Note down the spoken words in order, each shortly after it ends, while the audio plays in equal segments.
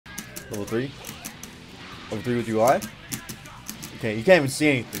Level 3. Level 3 with UI. Okay, you can't even see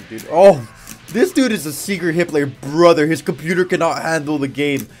anything, dude. Oh, this dude is a secret hit player, brother. His computer cannot handle the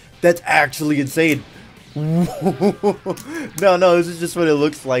game. That's actually insane. No, this is just what it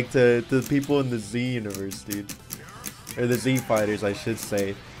looks like to the people in the Z universe, dude. Or the Z fighters, I should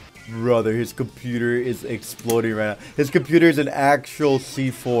say. Brother, his computer is exploding right now. His computer is an actual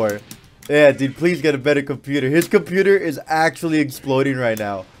C4. Yeah, dude, please get a better computer. His computer is actually exploding right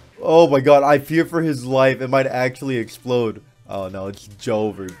now. Oh my god, I fear for his life. It might actually explode. Oh no, it's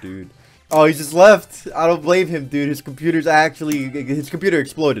Jover, dude. Oh, he just left. I don't blame him, dude. His computer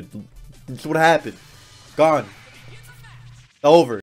exploded. That's what happened. Gone. Over.